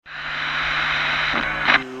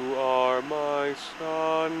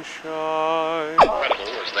sunshine.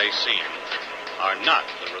 Incredible as they seem, are not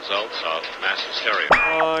the results of mass hysteria.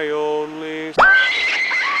 I only...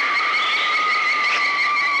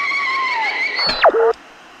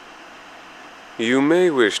 You may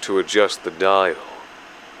wish to adjust the dial.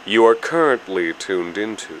 You are currently tuned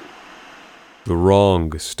into the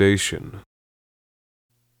wrong station.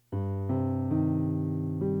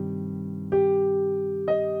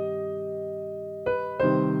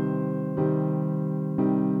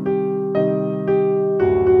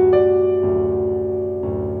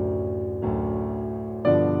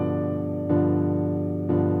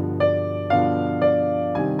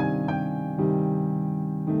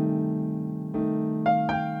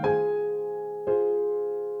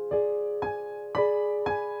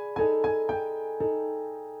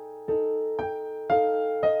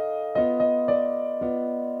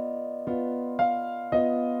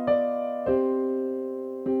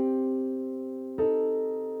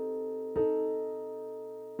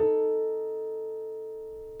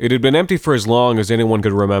 It had been empty for as long as anyone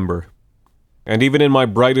could remember. And even in my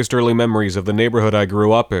brightest early memories of the neighborhood I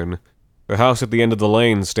grew up in, the house at the end of the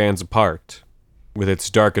lane stands apart, with its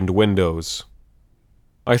darkened windows.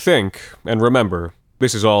 I think, and remember,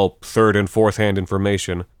 this is all third and fourth-hand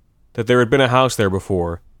information, that there had been a house there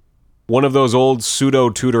before. One of those old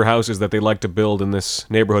pseudo-Tudor houses that they liked to build in this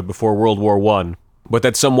neighborhood before World War I, but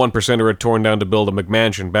that some 1%er had torn down to build a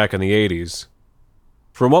McMansion back in the 80s.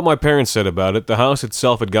 From what my parents said about it, the house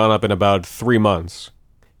itself had gone up in about 3 months.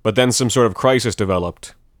 But then some sort of crisis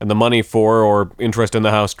developed, and the money for or interest in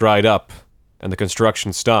the house dried up, and the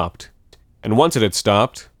construction stopped. And once it had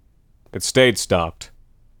stopped, it stayed stopped.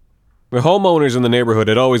 The homeowners in the neighborhood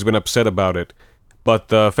had always been upset about it, but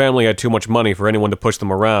the family had too much money for anyone to push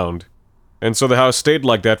them around. And so the house stayed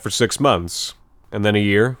like that for 6 months, and then a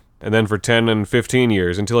year, and then for 10 and 15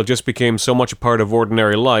 years, until it just became so much a part of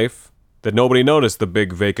ordinary life that nobody noticed the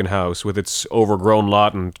big vacant house with its overgrown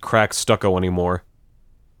lot and cracked stucco anymore.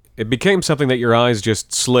 It became something that your eyes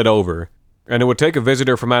just slid over, and it would take a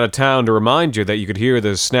visitor from out of town to remind you that you could hear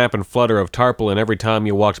the snap and flutter of tarpaulin every time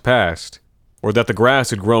you walked past, or that the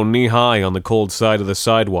grass had grown knee-high on the cold side of the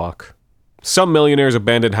sidewalk. Some millionaire's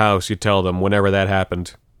abandoned house, you'd tell them, whenever that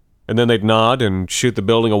happened. And then they'd nod and shoot the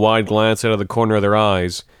building a wide glance out of the corner of their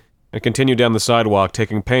eyes, and continue down the sidewalk,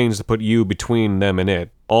 taking pains to put you between them and it,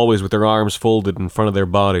 always with their arms folded in front of their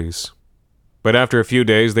bodies. But after a few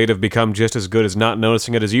days, they'd have become just as good as not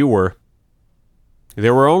noticing it as you were.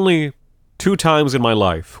 There were only 2 times in my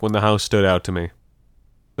life when the house stood out to me.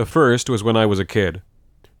 The first was when I was a kid.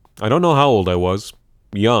 I don't know how old I was.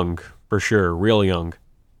 Young, for sure, real young.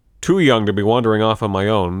 Too young to be wandering off on my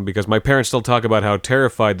own, because my parents still talk about how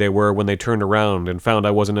terrified they were when they turned around and found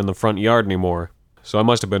I wasn't in the front yard anymore. So I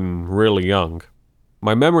must have been really young.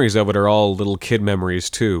 My memories of it are all little kid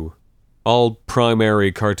memories, too. All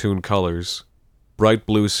primary cartoon colors. Bright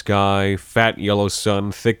blue sky, fat yellow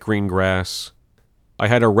sun, thick green grass. I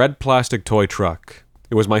had a red plastic toy truck.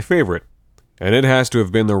 It was my favorite, and it has to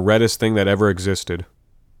have been the reddest thing that ever existed.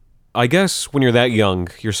 I guess when you're that young,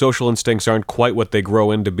 your social instincts aren't quite what they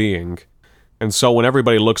grow into being, and so when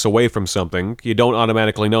everybody looks away from something, you don't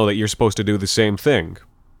automatically know that you're supposed to do the same thing.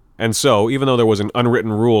 And so, even though there was an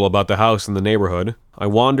unwritten rule about the house in the neighborhood, I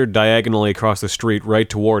wandered diagonally across the street right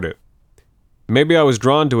toward it. Maybe I was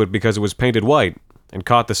drawn to it because it was painted white, and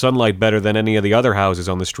caught the sunlight better than any of the other houses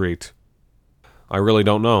on the street. I really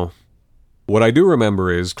don't know. What I do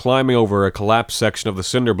remember is climbing over a collapsed section of the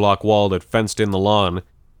cinder block wall that fenced in the lawn,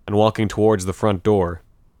 and walking towards the front door.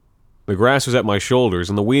 The grass was at my shoulders,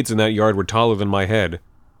 and the weeds in that yard were taller than my head,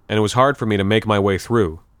 and it was hard for me to make my way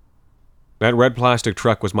through. That red plastic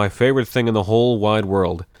truck was my favorite thing in the whole wide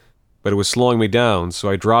world, but it was slowing me down, so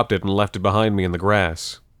I dropped it and left it behind me in the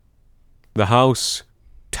grass. The house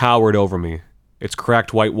towered over me, its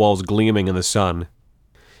cracked white walls gleaming in the sun.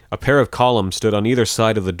 A pair of columns stood on either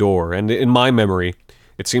side of the door, and in my memory,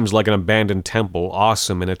 it seems like an abandoned temple,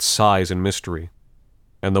 awesome in its size and mystery.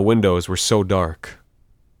 And the windows were so dark.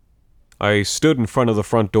 I stood in front of the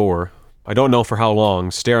front door, I don't know for how long,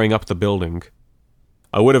 staring up the building.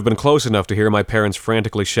 I would have been close enough to hear my parents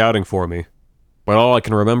frantically shouting for me, but all I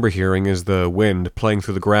can remember hearing is the wind playing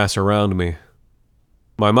through the grass around me.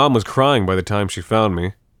 My mom was crying by the time she found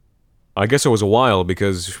me. I guess it was a while,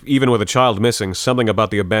 because even with a child missing, something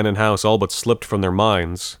about the abandoned house all but slipped from their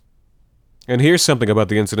minds. And here's something about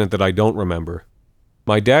the incident that I don't remember.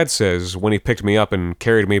 My dad says when he picked me up and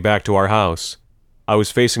carried me back to our house, I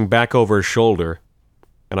was facing back over his shoulder,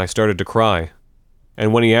 and I started to cry.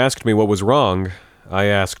 And when he asked me what was wrong, I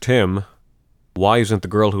asked him, why isn't the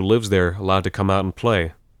girl who lives there allowed to come out and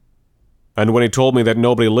play? And when he told me that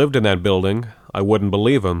nobody lived in that building, I wouldn't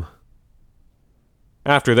believe him.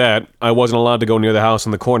 After that, I wasn't allowed to go near the house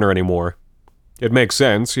in the corner anymore. It makes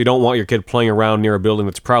sense. You don't want your kid playing around near a building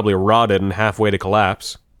that's probably rotted and halfway to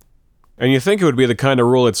collapse. And you think it would be the kind of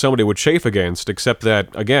rule that somebody would chafe against, except that,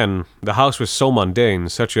 again, the house was so mundane,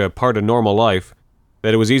 such a part of normal life,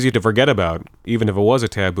 that it was easy to forget about, even if it was a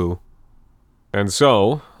taboo. And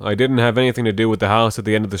so, I didn't have anything to do with the house at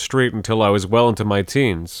the end of the street until I was well into my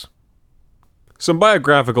teens. Some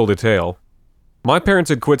biographical detail. My parents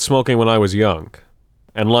had quit smoking when I was young.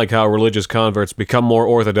 And like how religious converts become more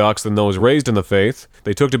orthodox than those raised in the faith,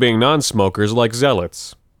 they took to being non-smokers like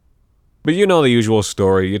zealots. But you know the usual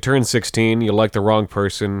story. You turn 16, you like the wrong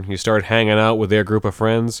person, you start hanging out with their group of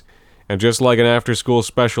friends, and just like an after-school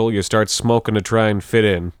special, you start smoking to try and fit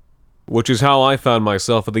in. Which is how I found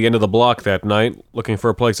myself at the end of the block that night, looking for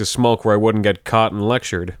a place to smoke where I wouldn't get caught and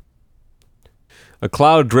lectured. A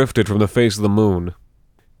cloud drifted from the face of the moon,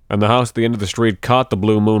 and the house at the end of the street caught the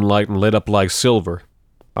blue moonlight and lit up like silver.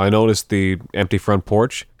 I noticed the empty front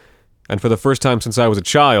porch, and for the first time since I was a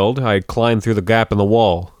child, I climbed through the gap in the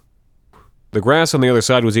wall. The grass on the other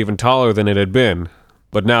side was even taller than it had been,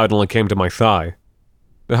 but now it only came to my thigh.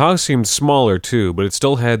 The house seemed smaller too, but it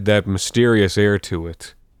still had that mysterious air to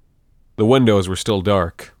it. The windows were still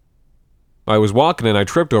dark. I was walking and I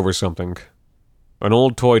tripped over something. An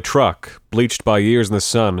old toy truck, bleached by years in the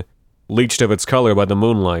sun, leached of its color by the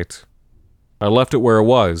moonlight. I left it where it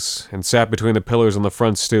was, and sat between the pillars on the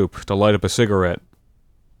front stoop to light up a cigarette.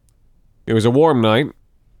 It was a warm night,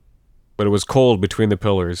 but it was cold between the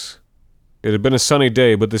pillars. It had been a sunny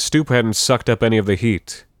day, but the stoop hadn't sucked up any of the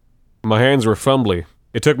heat. My hands were fumbly.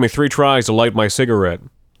 It took me 3 tries to light my cigarette.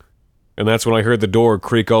 And that's when I heard the door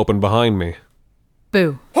creak open behind me.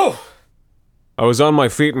 Boo. I was on my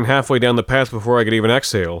feet and halfway down the path before I could even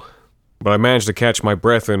exhale, but I managed to catch my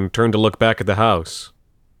breath and turned to look back at the house.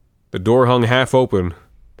 The door hung half open,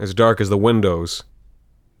 as dark as the windows,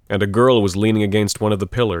 and a girl was leaning against one of the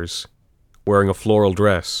pillars, wearing a floral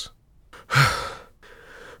dress.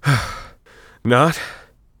 Not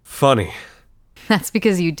funny. That's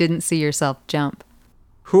because you didn't see yourself jump.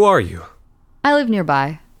 Who are you? I live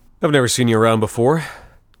nearby. I've never seen you around before.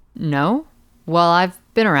 No? Well, I've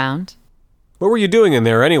been around. What were you doing in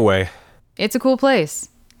there anyway? It's a cool place.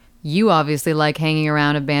 You obviously like hanging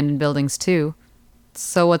around abandoned buildings too.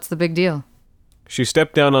 So what's the big deal? She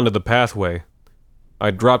stepped down onto the pathway.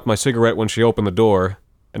 I dropped my cigarette when she opened the door,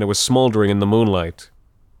 and it was smoldering in the moonlight.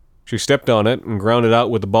 She stepped on it and ground it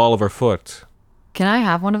out with the ball of her foot. Can I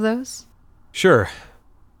have one of those? Sure.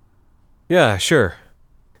 Yeah, sure.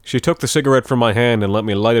 She took the cigarette from my hand and let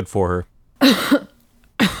me light it for her.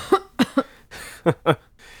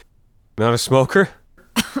 Not a smoker?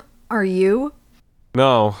 Are you?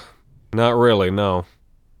 No, not really, no.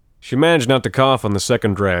 She managed not to cough on the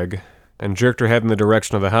second drag, and jerked her head in the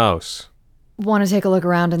direction of the house. Want to take a look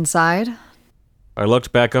around inside? I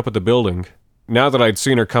looked back up at the building. Now that I'd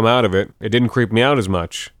seen her come out of it, it didn't creep me out as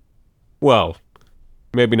much. Well,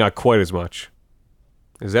 maybe not quite as much.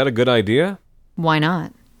 Is that a good idea? Why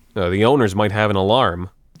not? The owners might have an alarm.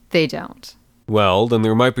 They don't. Well, then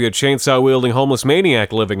there might be a chainsaw-wielding homeless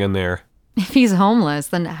maniac living in there. If he's homeless,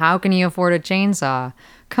 then how can he afford a chainsaw?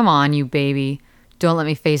 Come on, you baby. Don't let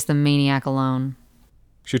me face the maniac alone.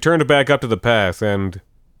 She turned back up to the path, and,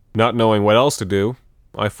 not knowing what else to do,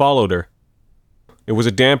 I followed her. It was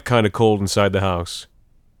a damp kind of cold inside the house,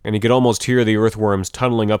 and you could almost hear the earthworms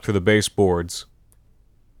tunneling up through the baseboards.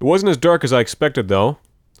 It wasn't as dark as I expected, though.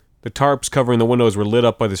 The tarps covering the windows were lit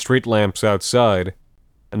up by the street lamps outside,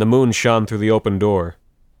 and the moon shone through the open door.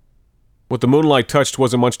 What the moonlight touched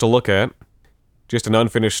wasn't much to look at. Just an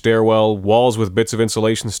unfinished stairwell, walls with bits of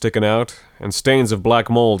insulation sticking out, and stains of black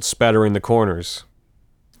mold spattering the corners.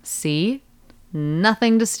 See?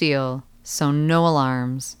 Nothing to steal, so no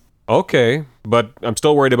alarms. Okay, but I'm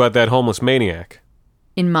still worried about that homeless maniac.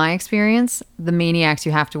 In my experience, the maniacs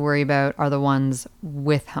you have to worry about are the ones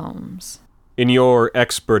with homes. In your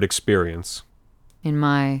expert experience. In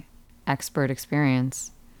my expert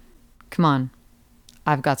experience. Come on,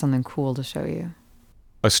 I've got something cool to show you.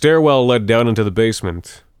 A stairwell led down into the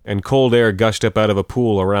basement, and cold air gushed up out of a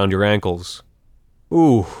pool around your ankles.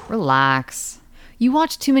 Ooh. Relax. You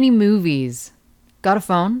watch too many movies. Got a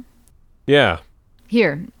phone? Yeah.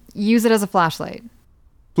 Here, use it as a flashlight.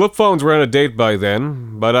 Flip phones were out of date by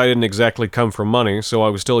then, but I didn't exactly come from money, so I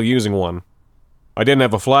was still using one. I didn't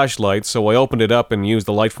have a flashlight, so I opened it up and used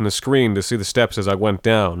the light from the screen to see the steps as I went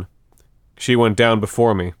down. She went down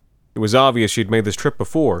before me. It was obvious she'd made this trip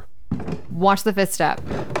before. Watch the 5th step.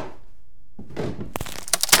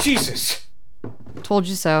 Jesus! Told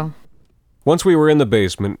you so. Once we were in the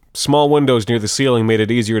basement, small windows near the ceiling made it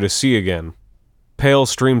easier to see again. pale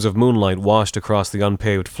streams of moonlight washed across the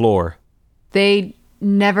unpaved floor. They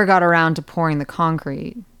never got around to pouring the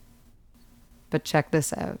concrete. But check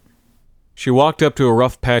this out. She walked up to a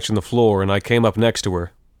rough patch in the floor, and I came up next to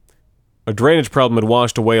her. A drainage problem had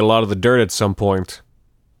washed away a lot of the dirt at some point,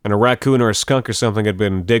 and a raccoon or a skunk or something had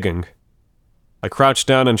been digging. I crouched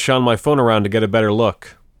down and shone my phone around to get a better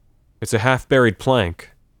look. It's a half-buried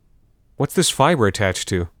plank. What's this fiber attached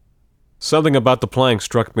to? Something about the plank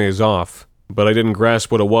struck me as off, but I didn't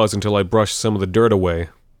grasp what it was until I brushed some of the dirt away.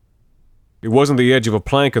 It wasn't the edge of a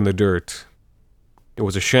plank in the dirt. It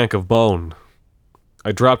was a shank of bone.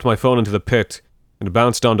 I dropped my phone into the pit and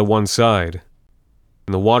bounced onto one side.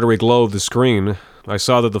 In the watery glow of the screen, I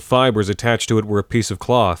saw that the fibers attached to it were a piece of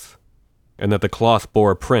cloth, and that the cloth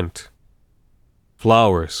bore a print.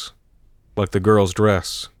 Flowers, like the girl's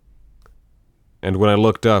dress. And when I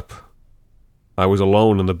looked up, I was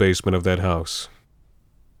alone in the basement of that house.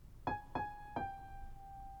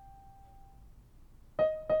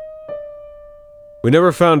 We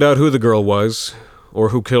never found out who the girl was, or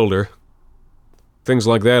who killed her. Things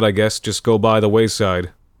like that, I guess, just go by the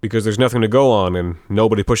wayside, because there's nothing to go on and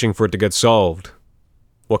nobody pushing for it to get solved.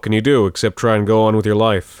 What can you do except try and go on with your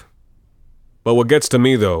life? But what gets to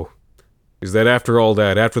me, though, is that after all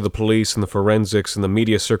that, after the police and the forensics and the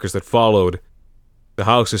media circus that followed, the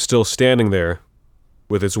house is still standing there,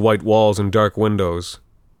 with its white walls and dark windows.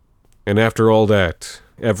 And after all that,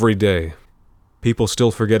 every day, people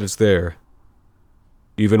still forget it's there,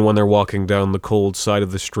 even when they're walking down the cold side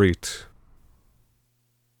of the street.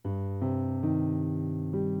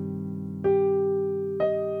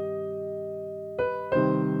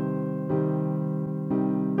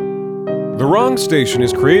 The Wrong Station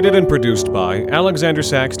is created and produced by Alexander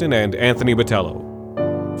Saxton and Anthony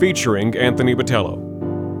Botello, featuring Anthony Botello.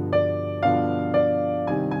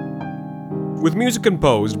 With music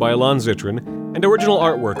composed by Alon Zitrin and original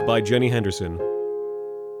artwork by Jenny Henderson.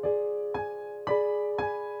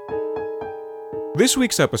 This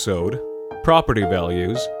week's episode, Property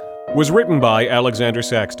Values, was written by Alexander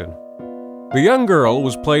Saxton. The young girl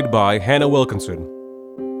was played by Hannah Wilkinson.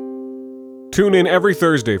 Tune in every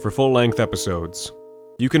Thursday for full-length episodes.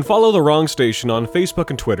 You can follow The Wrong Station on Facebook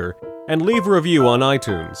and Twitter, and leave a review on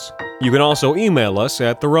iTunes. You can also email us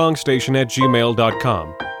at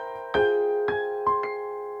thewrongstation@gmail.com.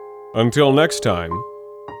 Until next time,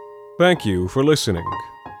 thank you for listening.